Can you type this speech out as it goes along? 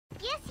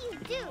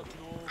do.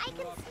 I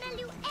can smell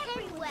you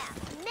everywhere.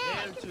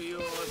 Hail to you,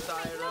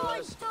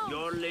 Osiris.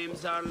 Your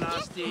limbs are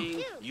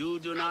lasting. You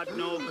do not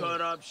know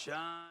corruption.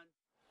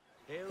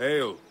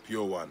 Hail,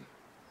 pure one.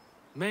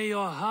 May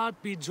your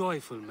heart be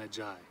joyful,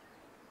 Magi.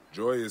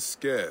 Joy is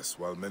scarce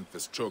while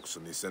Memphis chokes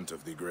on the scent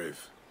of the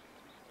grave.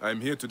 I am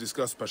here to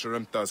discuss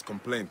Pasherenptah's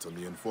complaint on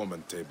the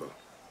informant table.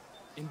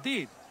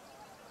 Indeed.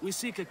 We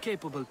seek a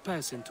capable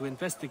person to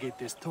investigate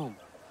this tomb.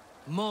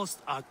 Most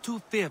are too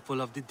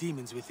fearful of the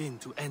demons within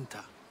to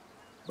enter.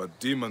 But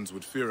demons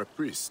would fear a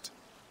priest.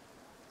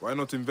 Why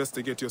not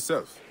investigate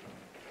yourself?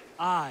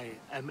 I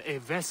am a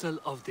vessel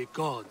of the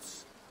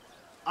gods.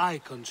 I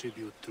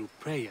contribute through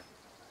prayer.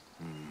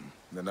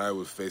 Then I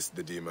will face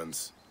the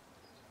demons.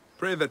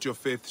 Pray that your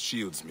faith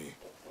shields me.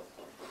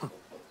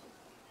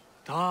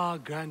 Ta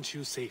grant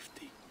you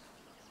safety.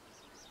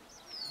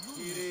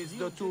 Here is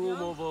the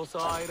tomb of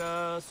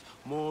Osiris,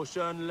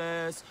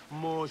 motionless,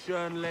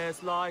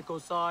 motionless like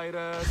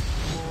Osiris,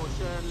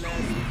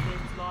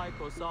 motionless like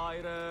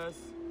Osiris.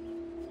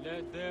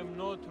 Let them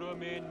not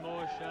remain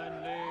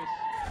motionless,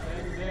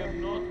 let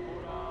them not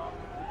corrupt.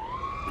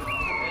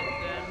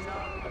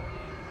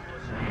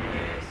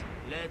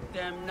 Let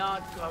them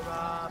not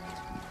corrupt.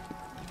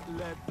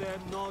 Let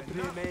them not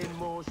remain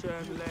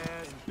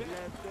motionless,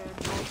 let them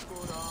not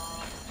corrupt.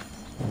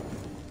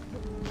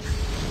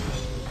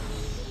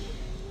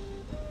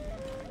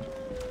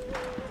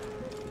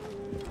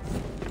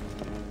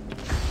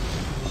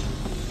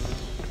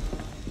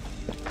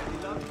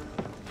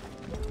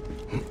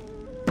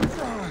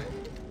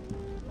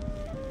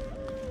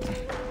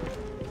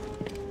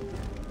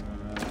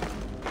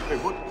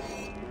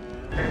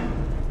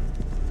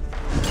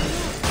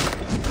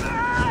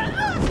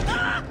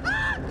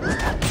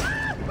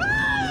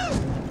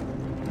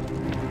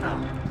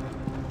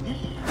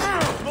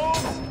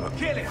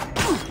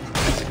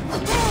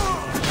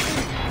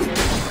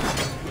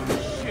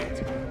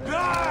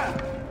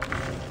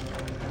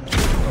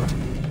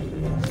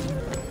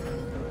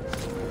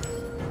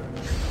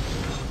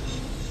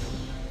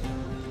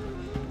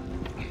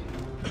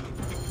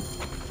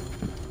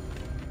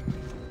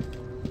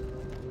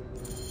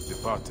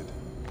 Departed.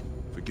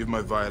 Forgive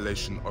my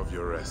violation of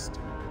your rest.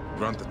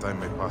 Grant that I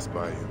may pass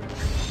by you.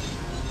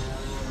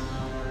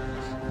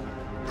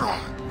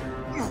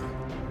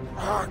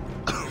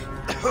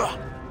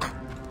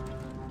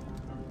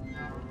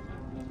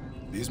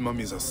 These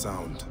mummies are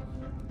sound,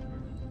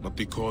 not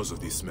because of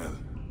the smell.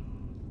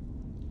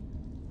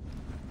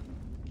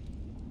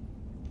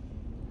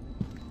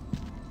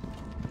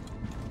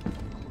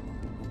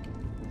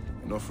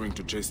 An offering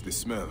to chase the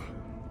smell.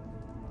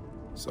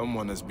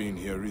 Someone has been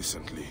here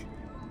recently.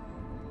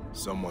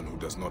 Someone who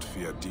does not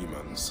fear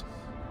demons.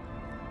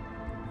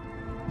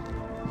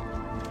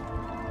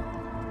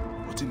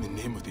 What in the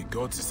name of the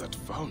gods is that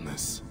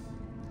foulness?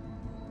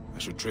 I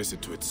should trace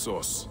it to its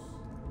source.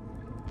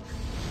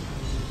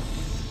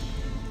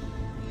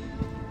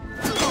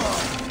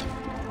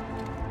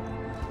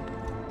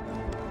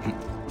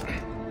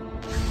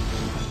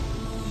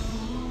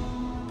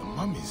 The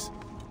mummies.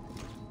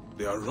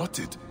 They are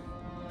rotted.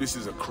 This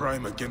is a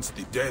crime against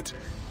the dead.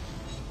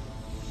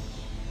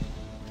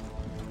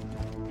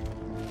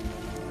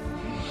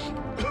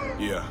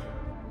 Here,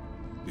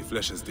 the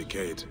flesh has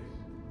decayed,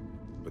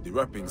 but the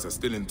wrappings are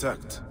still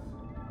intact.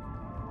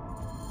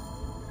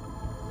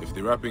 If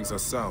the wrappings are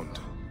sound,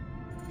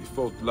 the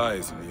fault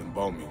lies in the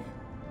embalming.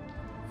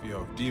 Fear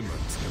of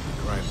demons can be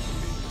crime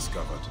from being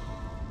discovered.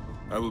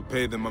 I will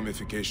pay the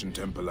mummification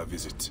temple a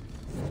visit.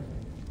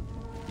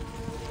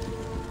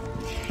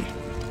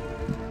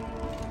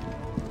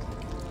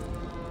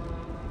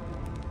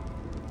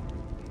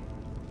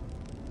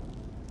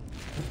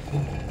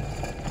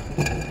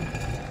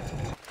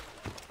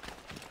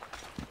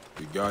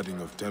 The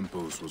guarding of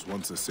temples was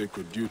once a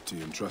sacred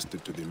duty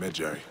entrusted to the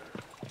Magi.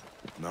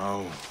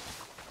 Now,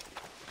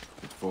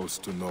 it falls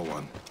to no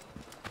one.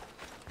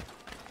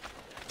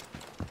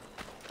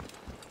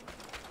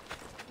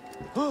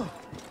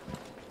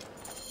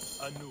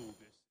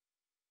 Anubis.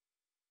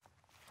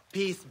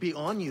 Peace be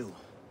on you.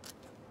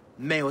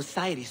 May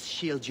Osiris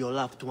shield your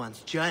loved one's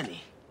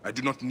journey. I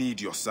do not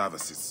need your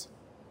services.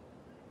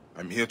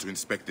 I'm here to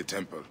inspect the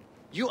temple.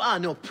 You are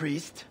no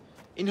priest.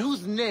 In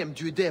whose name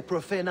do you dare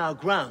profane our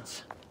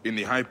grounds? In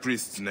the High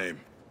Priest's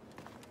name.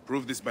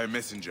 Prove this by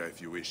messenger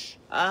if you wish.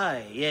 Ah,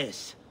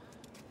 yes.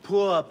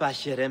 Poor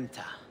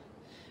Pasherenptah.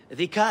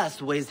 The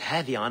curse weighs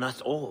heavy on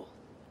us all.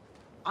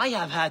 I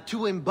have had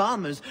 2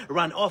 embalmers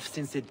run off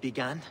since it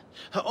began.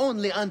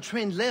 Only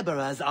untrained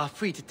laborers are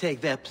free to take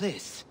their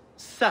place.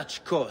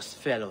 Such coarse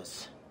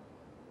fellows.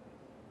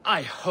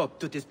 I hope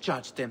to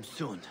discharge them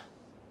soon.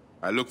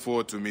 I look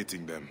forward to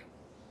meeting them.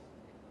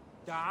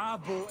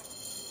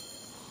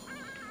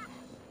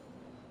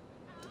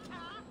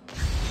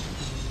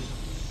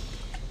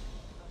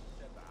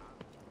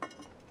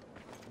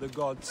 The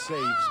god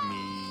saves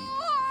me.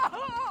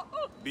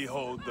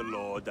 Behold the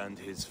Lord and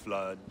his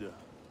flood.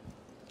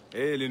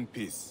 Hail in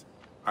peace.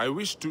 I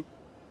wish to...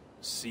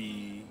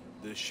 See,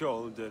 the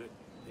shoulder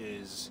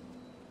is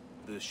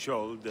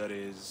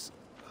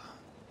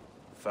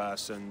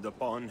fastened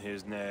upon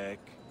his neck.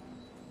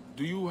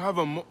 Do you have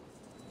a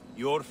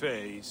Your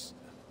face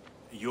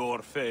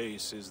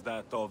is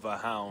that of a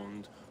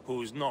hound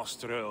whose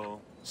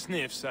nostril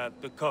sniffs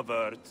at the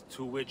covert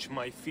to which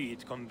my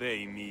feet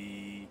convey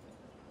me.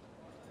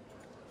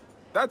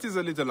 That is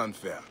a little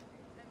unfair.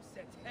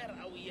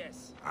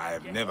 I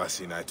have never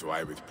seen eye to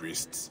eye with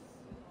priests.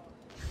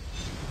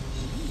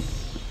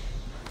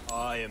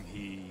 I am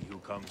he who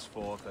comes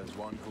forth as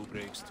one who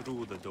breaks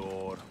through the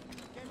door.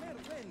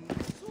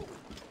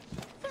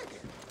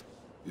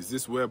 Is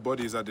this where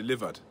bodies are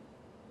delivered?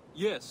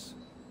 Yes.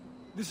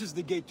 This is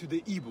the gate to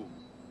the Ibu,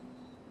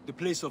 the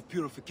place of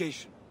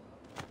purification.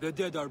 The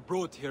dead are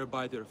brought here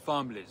by their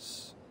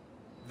families.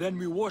 Then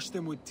we wash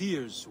them with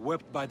tears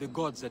wept by the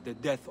gods at the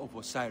death of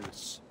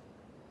Osiris.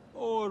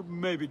 Or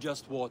maybe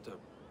just water.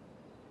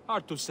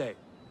 Hard to say.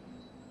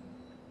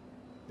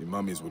 The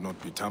mummies would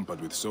not be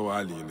tampered with so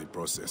early in the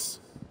process.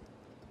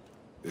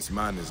 This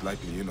man is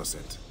likely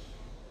innocent.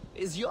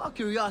 Is your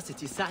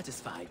curiosity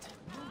satisfied?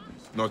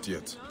 Not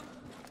yet.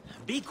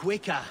 Be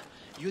quicker.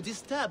 You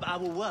disturb our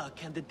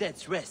work and the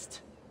dead's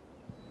rest.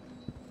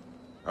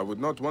 I would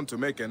not want to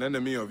make an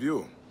enemy of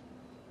you.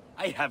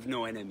 I have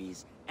no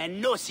enemies,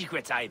 and no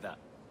secrets either.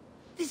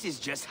 This is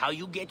just how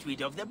you get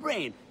rid of the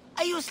brain,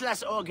 a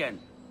useless organ.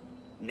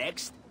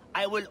 Next,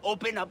 I will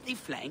open up the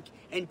flank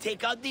and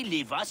take out the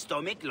liver,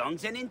 stomach,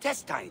 lungs, and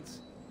intestines.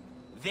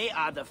 They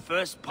are the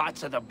first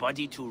parts of the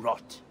body to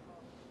rot.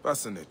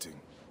 Fascinating.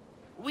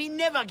 We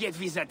never get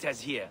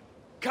visitors here.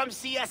 Come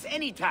see us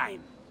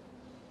anytime.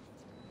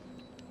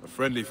 A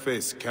friendly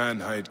face can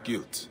hide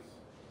guilt.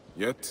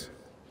 Yet,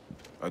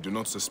 I do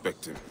not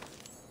suspect him.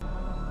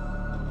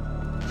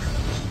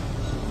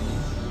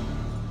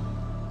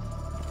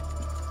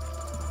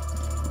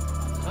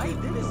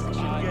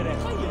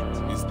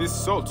 Is this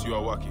salt you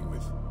are working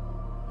with?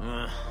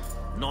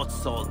 Not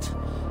salt.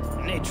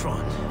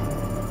 Natron.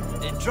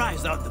 It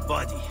dries out the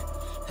body,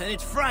 and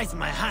it fries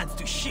my hands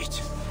to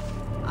shit.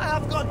 I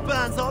have got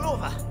burns all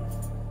over.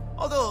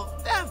 Although,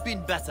 they have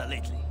been better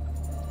lately.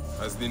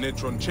 Has the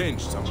natron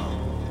changed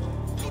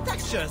somehow? The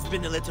texture's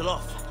been a little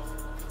off.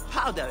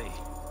 Powdery.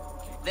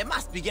 They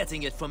must be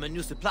getting it from a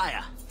new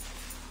supplier.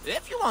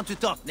 If you want to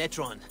talk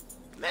natron,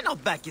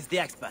 Menobek is the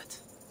expert.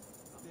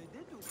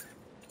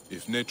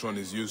 If natron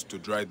is used to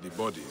dry the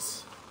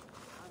bodies,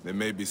 there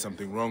may be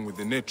something wrong with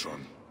the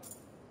natron.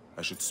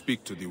 I should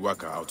speak to the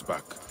worker out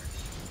back.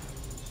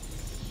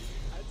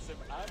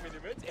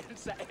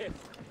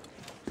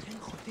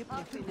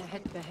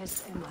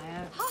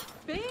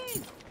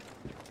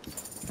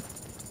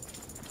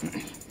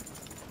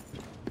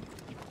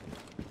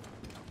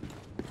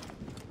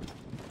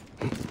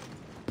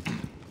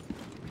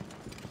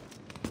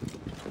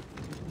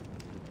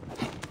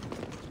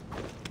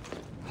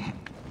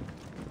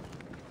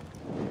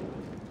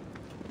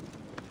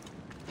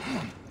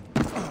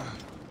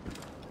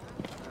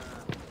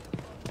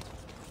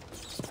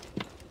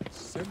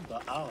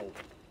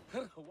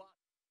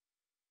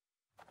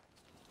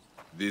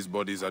 These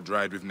bodies are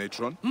dried with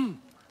natron?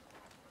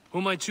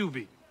 Who might you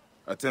be?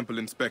 A temple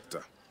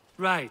inspector.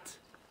 Right.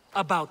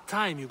 About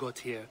time you got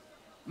here.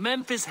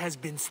 Memphis has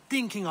been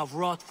stinking of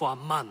rot for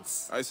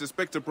months. I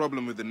suspect a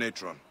problem with the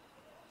natron.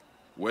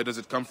 Where does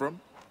it come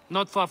from?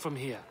 Not far from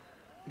here.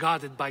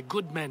 Guarded by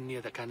good men near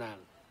the canal.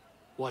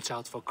 Watch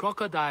out for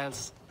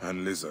crocodiles.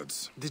 And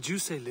lizards. Did you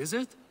say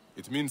lizard?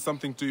 It means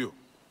something to you.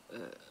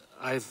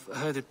 I've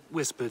heard it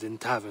whispered in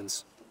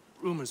taverns.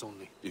 Rumors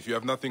only. If you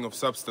have nothing of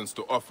substance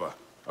to offer,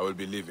 I will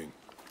be leaving.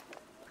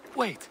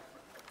 Wait.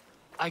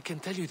 I can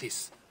tell you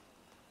this.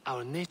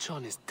 Our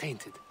natron is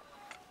tainted.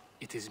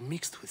 It is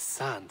mixed with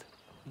sand.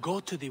 Go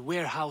to the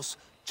warehouse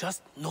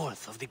just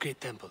north of the Great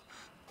Temple.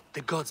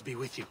 The gods be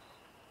with you.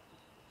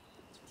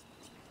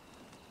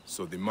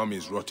 So the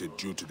mummies rotted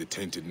due to the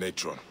tainted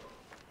natron.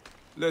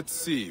 Let's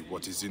see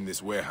what is in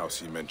this warehouse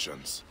he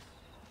mentions.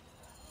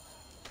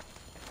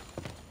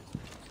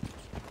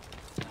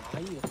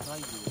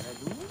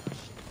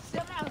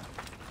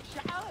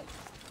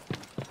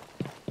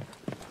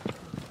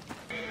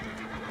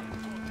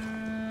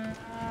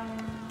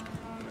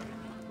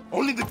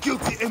 Only the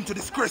guilty aim to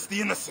disgrace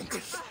the innocent.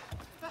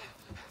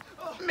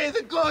 May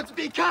the gods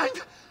be kind!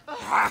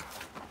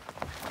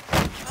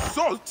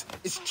 Salt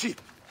is cheap.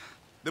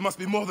 There must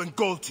be more than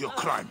gold to your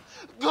crime.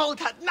 Gold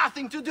had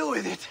nothing to do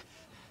with it.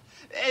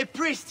 A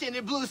priest in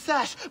a blue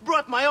sash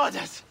brought my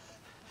orders.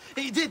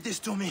 He did this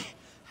to me.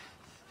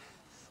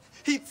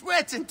 He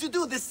threatened to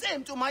do the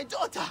same to my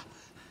daughter.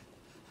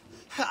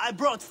 I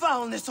brought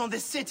foulness on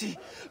this city,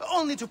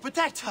 only to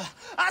protect her.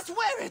 I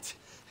swear it!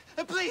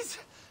 Please!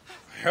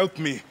 Help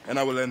me, and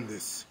I will end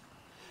this.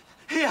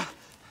 Here!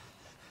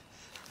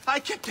 I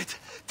kept it.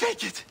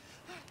 Take it!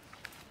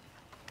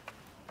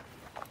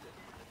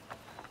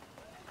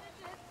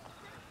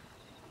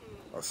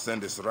 I'll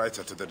send this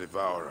writer to the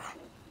Devourer.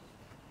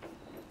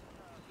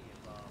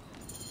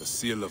 The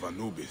seal of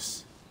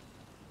Anubis.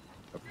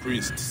 A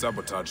priest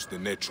sabotaged the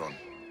natron.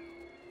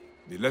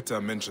 The letter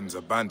mentions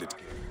a bandit.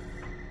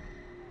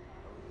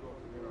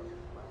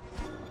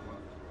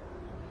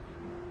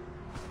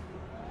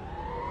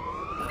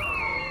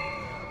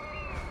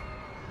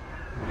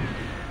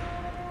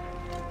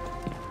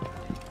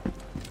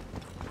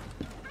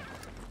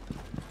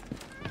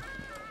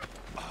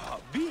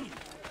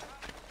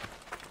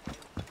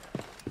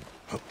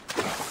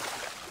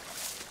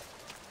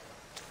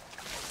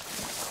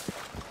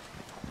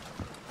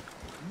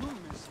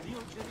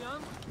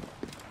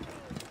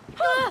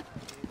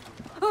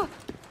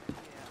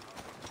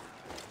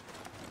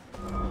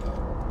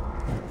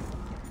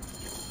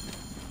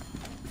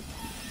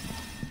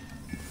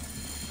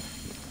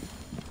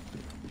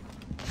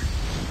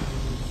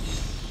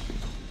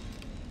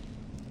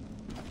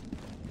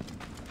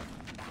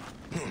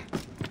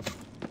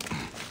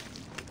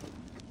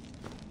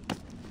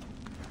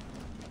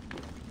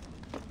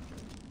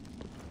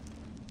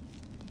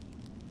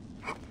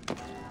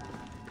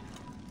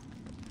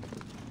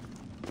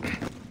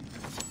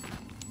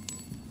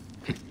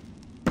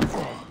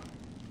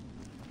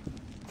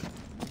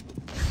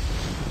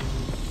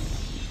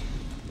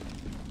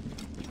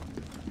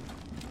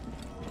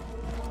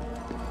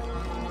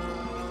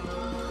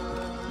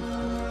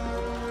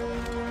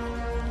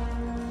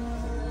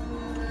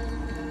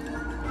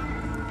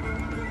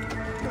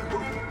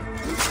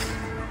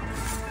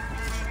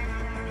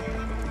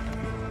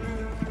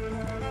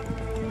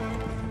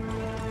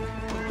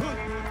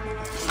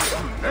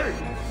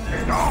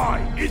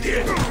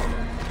 Memphis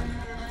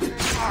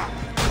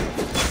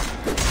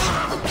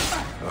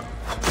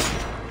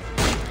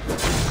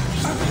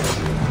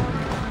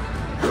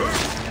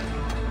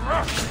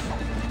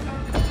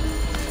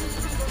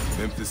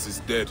is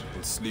dead.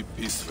 We'll sleep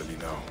peacefully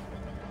now.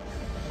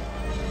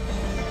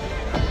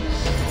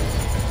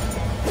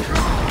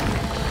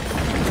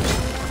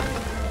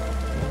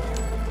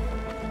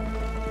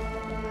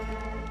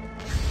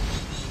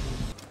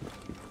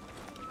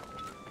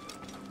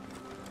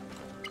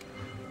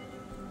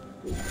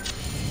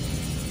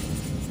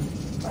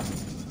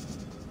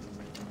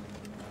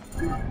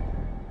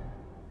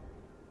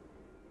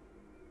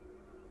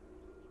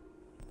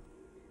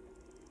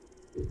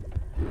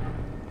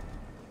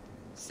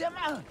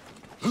 سمعت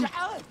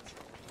شعرت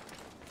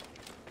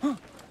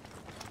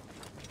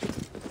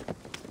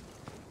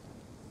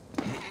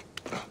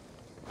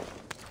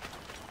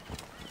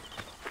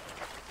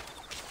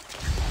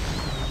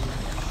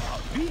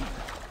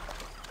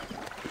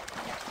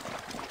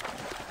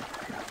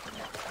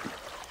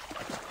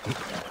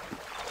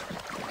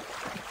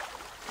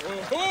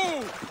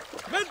Oh!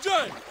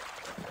 Medjay!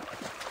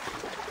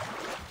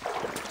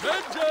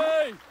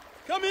 Medjay!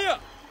 Come here!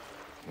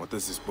 What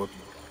does this bottle?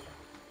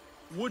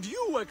 Would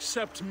you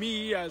accept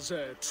me as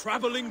a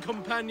traveling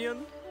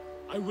companion?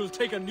 I will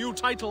take a new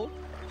title.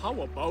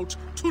 How about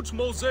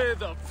Tutmose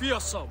the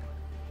Fearsome?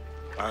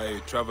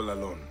 I travel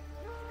alone.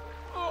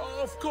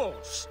 Of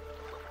course.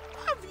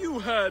 Have you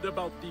heard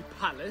about the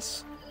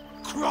palace?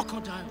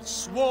 Crocodiles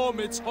swarm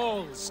its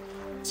halls.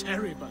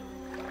 Terrible.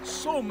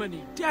 So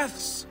many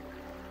deaths.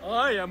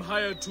 I am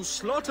hired to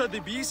slaughter the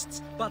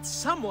beasts, but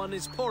someone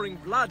is pouring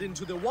blood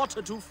into the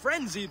water to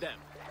frenzy them.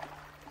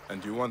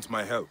 And you want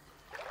my help?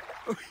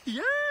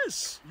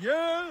 Yes,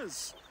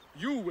 yes.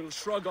 You will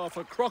shrug off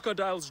a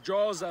crocodile's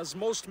jaws as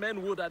most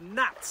men would a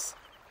gnat's.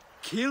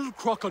 Kill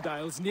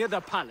crocodiles near the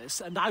palace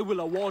and I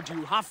will award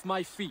you half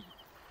my fee.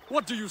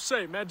 What do you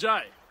say,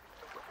 Medjay?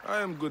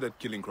 I am good at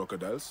killing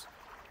crocodiles.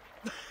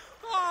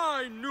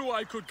 I knew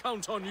I could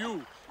count on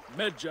you.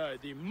 Medjay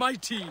the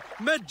mighty,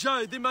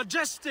 Medjay the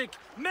majestic,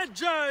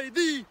 Medjay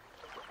the...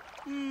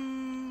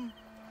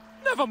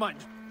 Never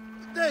mind.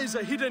 There is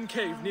a hidden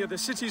cave near the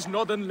city's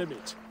northern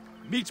limit.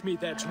 Meet me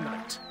there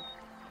tonight.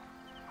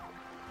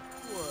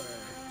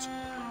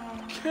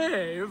 Wait.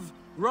 Cave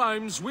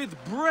rhymes with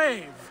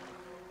brave.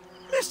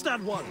 Missed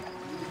that one.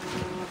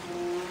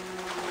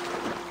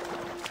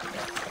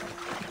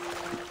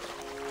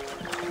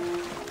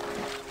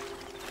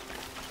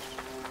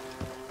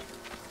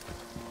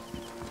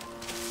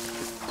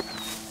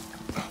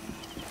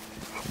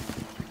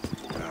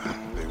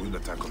 They will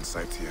attack on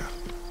sight here.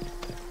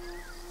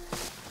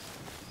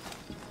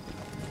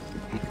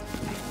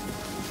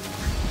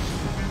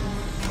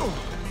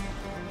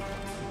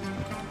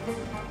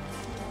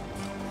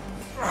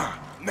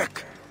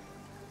 Neck!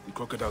 The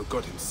crocodile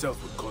god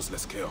himself would cause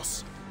less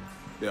chaos.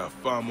 They are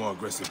far more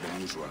aggressive than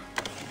usual.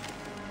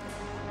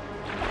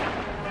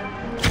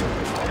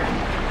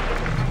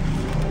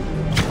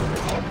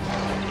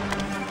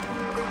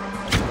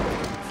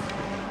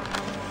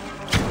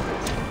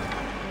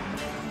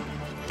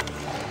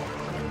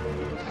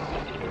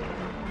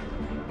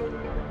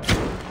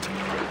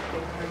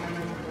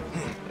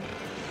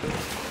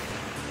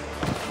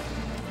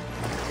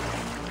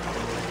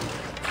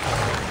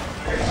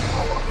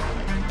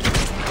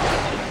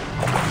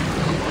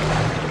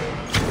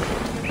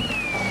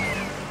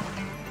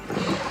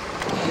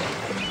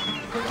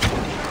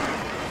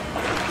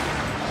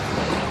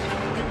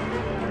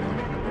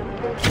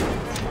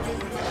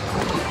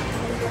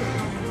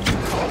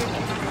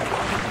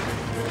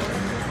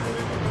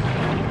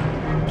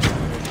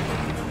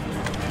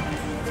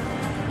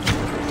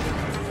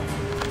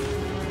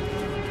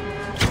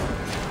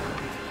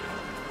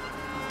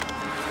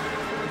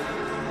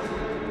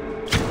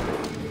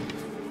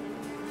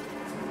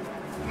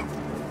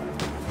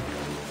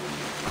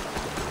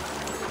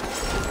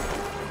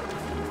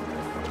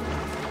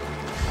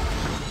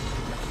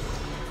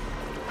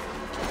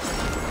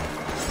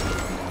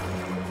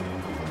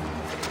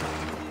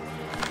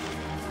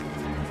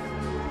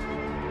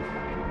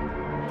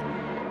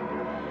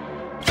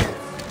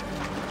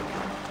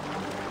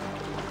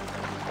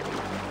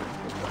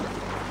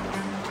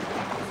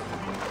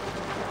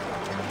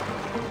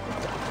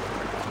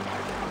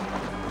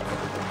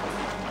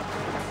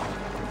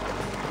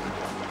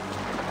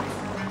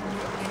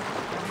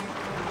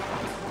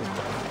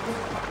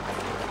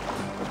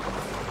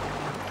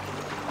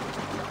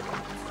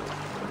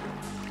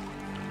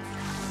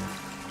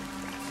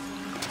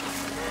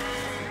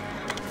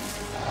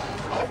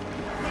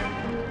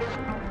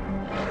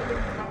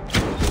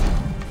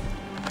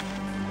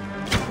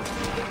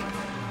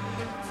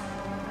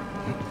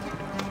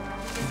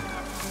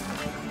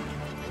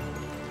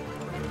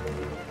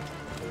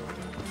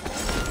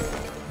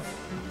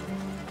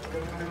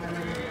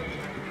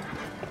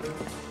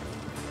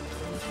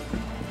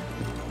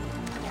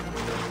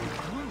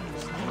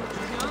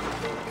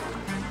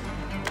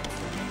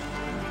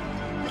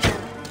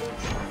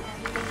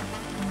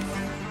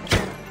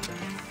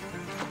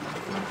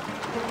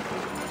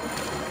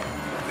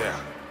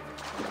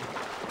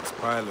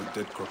 pile of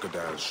dead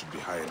crocodiles should be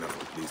high enough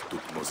to please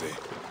Tutmose.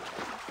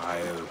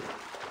 Pile...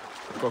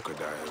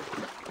 crocodile...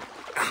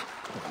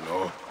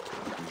 No,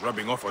 he's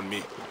rubbing off on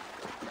me.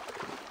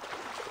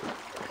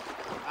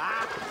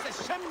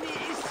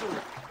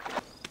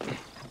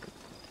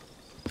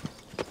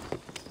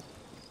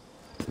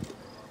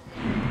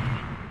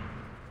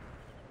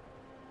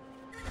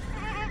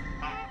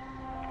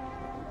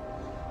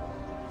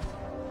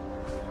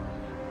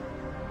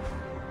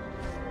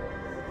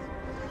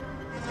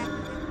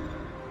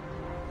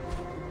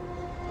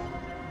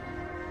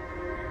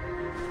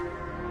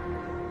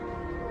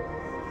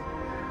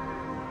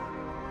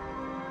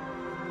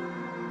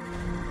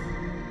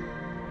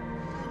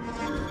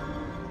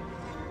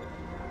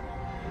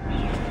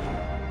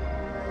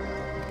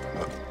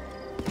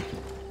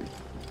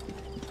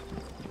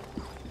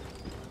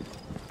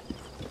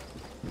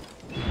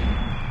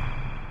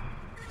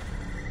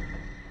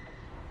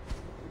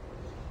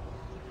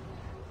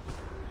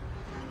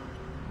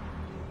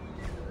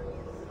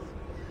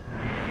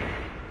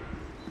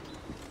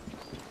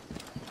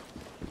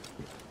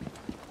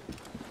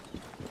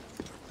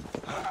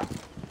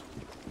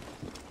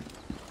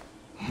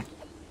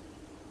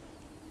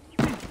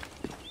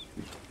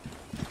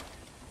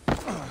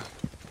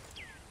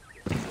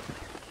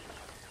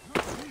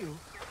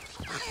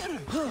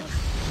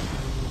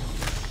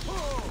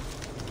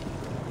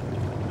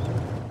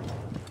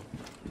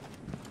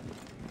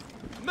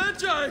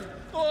 Magi!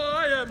 Oh,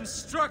 I am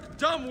struck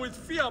dumb with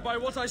fear by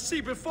what I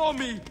see before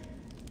me.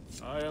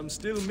 I am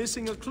still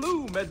missing a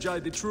clue, Magi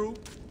the True.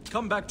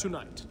 Come back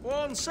tonight.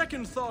 On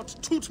second thought,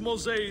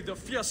 Tutmose the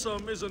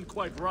Fearsome isn't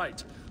quite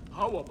right.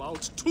 How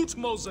about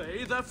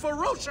Tutmose the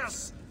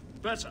Ferocious?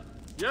 Better,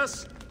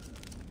 yes?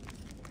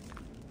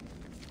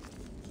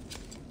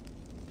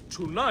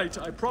 Tonight,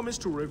 I promise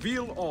to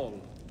reveal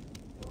all.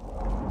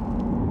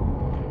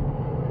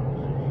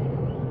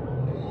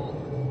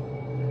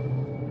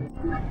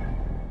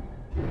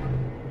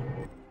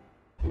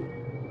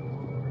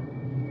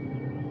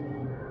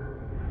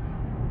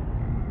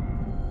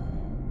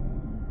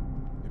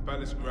 The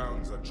palace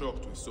grounds are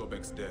choked with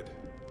Sobek's dead.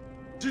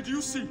 Did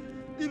you see?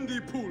 In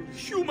the pool,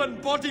 human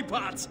body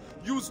parts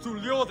used to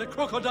lure the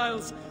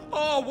crocodiles.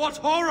 Oh, what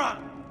horror!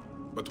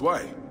 But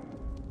why?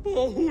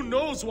 Oh, who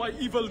knows why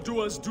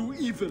evildoers do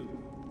evil?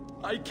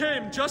 I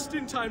came just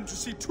in time to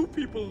see two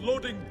people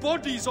loading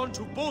bodies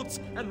onto boats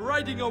and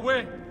riding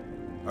away.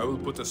 I will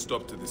put a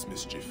stop to this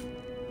mischief.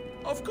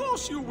 Of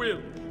course you will.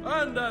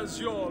 And as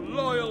your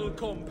loyal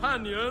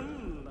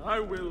companion, I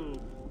will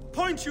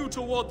point you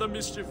toward the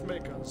mischief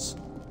makers.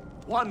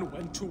 One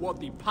went toward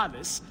the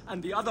palace,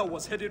 and the other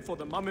was headed for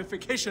the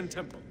mummification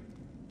temple.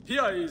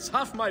 Here is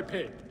half my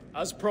pay,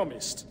 as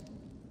promised.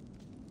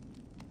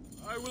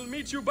 I will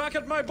meet you back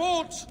at my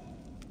boat.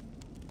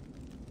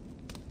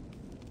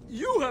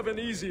 You have an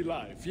easy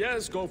life,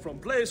 yes? Go from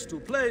place to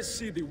place,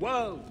 see the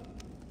world.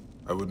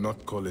 I would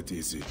not call it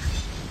easy.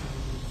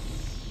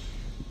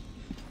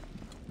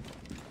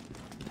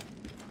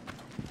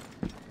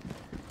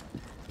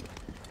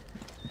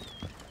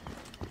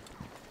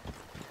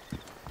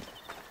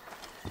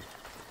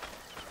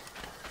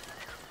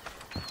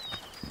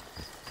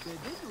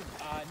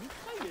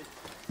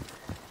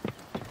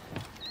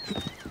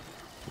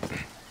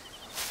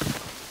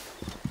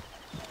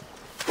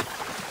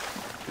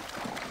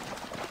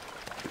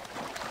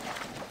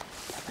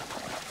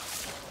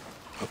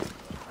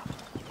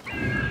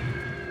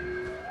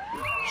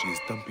 She is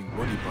dumping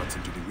body parts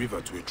into the river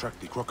to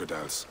attract the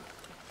crocodiles.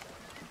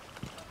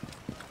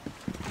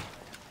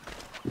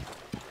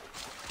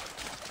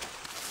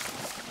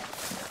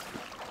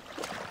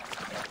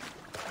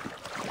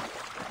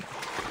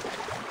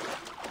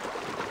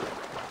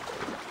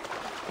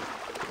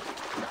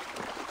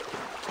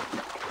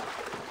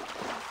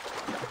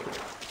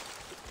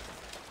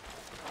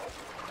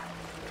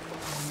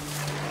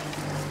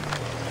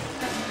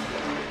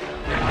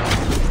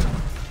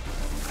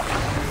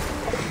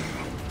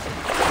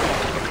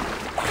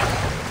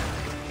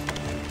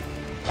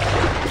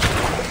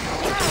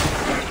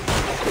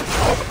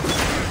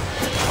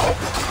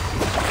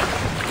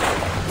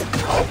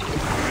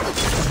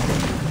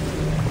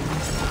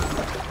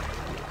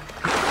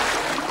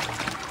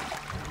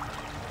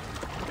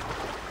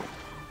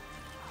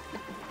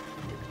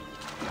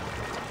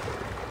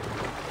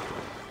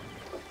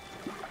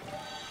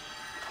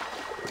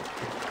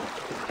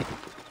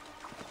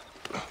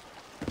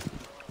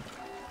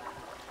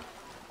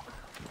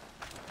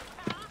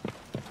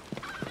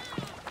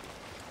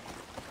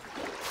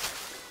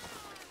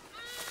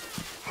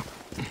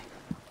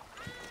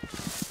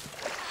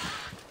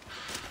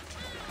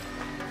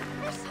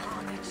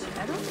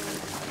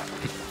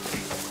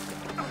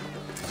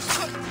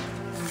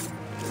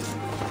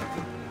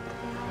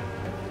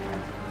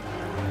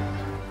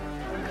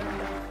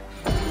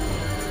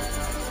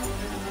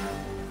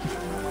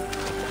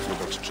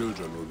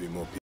 Children will be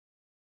more